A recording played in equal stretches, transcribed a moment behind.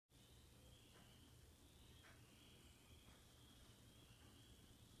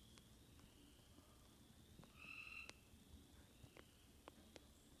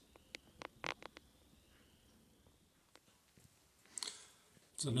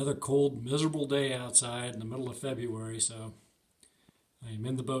It's another cold, miserable day outside in the middle of February, so I'm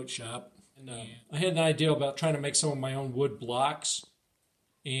in the boat shop. And I had an idea about trying to make some of my own wood blocks.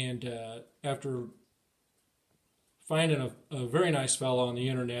 And after finding a very nice fellow on the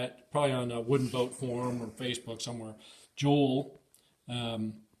internet, probably on a Wooden Boat Forum or Facebook somewhere, Joel,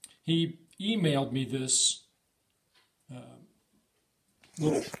 he emailed me this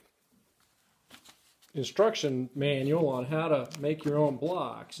little instruction manual on how to make your own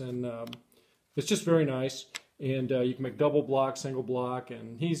blocks, and it's just very nice. And you can make double block, single block,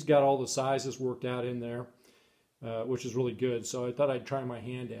 and he's got all the sizes worked out in there, which is really good. So I thought I'd try my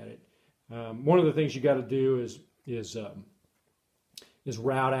hand at it. One of the things you got to do is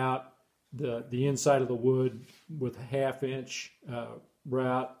route out the inside of the wood with a 1/2 inch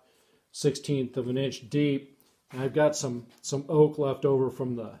route, 1/16 of an inch deep. And I've got some oak left over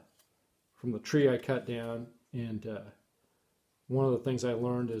from the tree I cut down, and one of the things I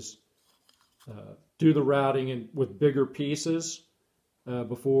learned is do the routing with bigger pieces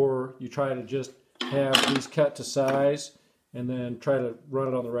before you try to just have these cut to size, and then try to run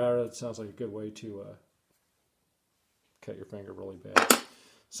it on the router. That sounds like a good way to cut your finger really bad.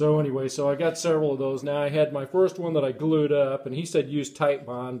 So anyway, so I got several of those. Now I had my first one that I glued up, and he said use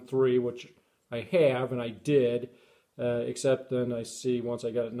Titebond 3, which I have, and I did. Except then I see once I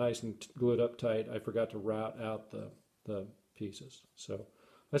got it nice and glued up tight, I forgot to route out the pieces. So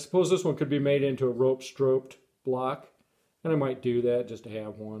I suppose this one could be made into a rope stroped block, and I might do that just to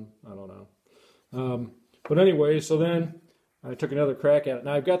have one. I don't know. But anyway, so then I took another crack at it.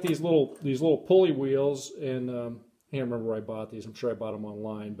 Now I've got these little pulley wheels, and I can't remember where I bought these. I'm sure I bought them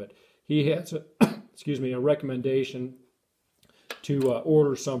online, but he has a, excuse me, a recommendation to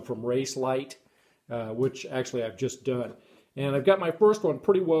order some from Race Light. Which actually I've just done, and I've got my first one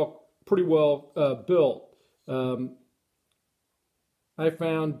pretty well built. I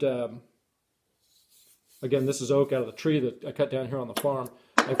found again, this is oak out of the tree that I cut down here on the farm.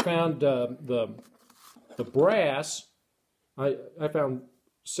 I found the brass. I found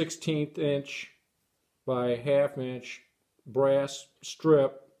 1/16 inch by 1/2 inch brass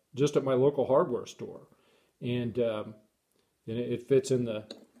strip just at my local hardware store, and it fits in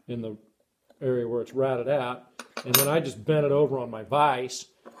the area where it's routed out, and then I just bent it over on my vise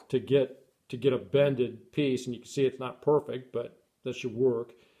to get a bended piece, and you can see it's not perfect, but that should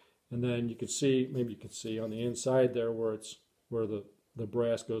work. And then you can see, maybe you can see on the inside there where the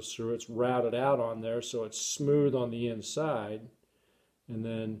brass goes through, it's routed out on there, so it's smooth on the inside, and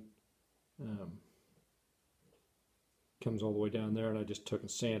then comes all the way down there, and I just took and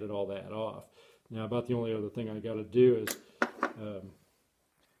sanded all that off. Now about the only other thing I got to do is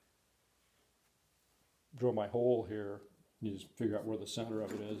drill my hole here. You just figure out where the center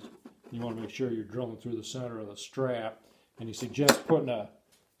of it is. You want to make sure you're drilling through the center of the strap, and he suggests putting a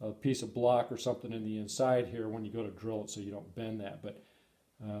piece of block or something in the inside here when you go to drill it so you don't bend that. But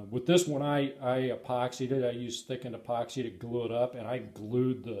with this one, I epoxied it. I used thickened epoxy to glue it up, and I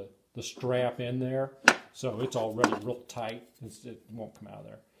glued the strap in there, so it's already real tight. It won't come out of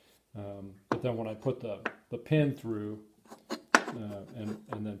there. But then when I put the pin through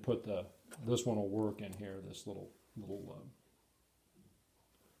and then put this one will work in here, this little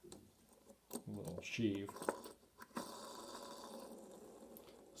sheave.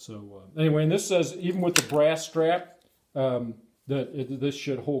 So anyway, and this says even with the brass strap, this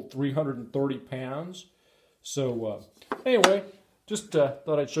should hold 330 pounds. So anyway, just thought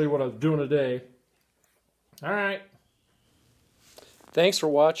I'd show you what I was doing today. All right. Thanks for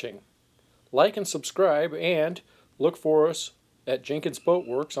watching. Like and subscribe, and look for us at Jenkins Boat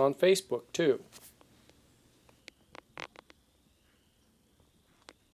Works on Facebook too.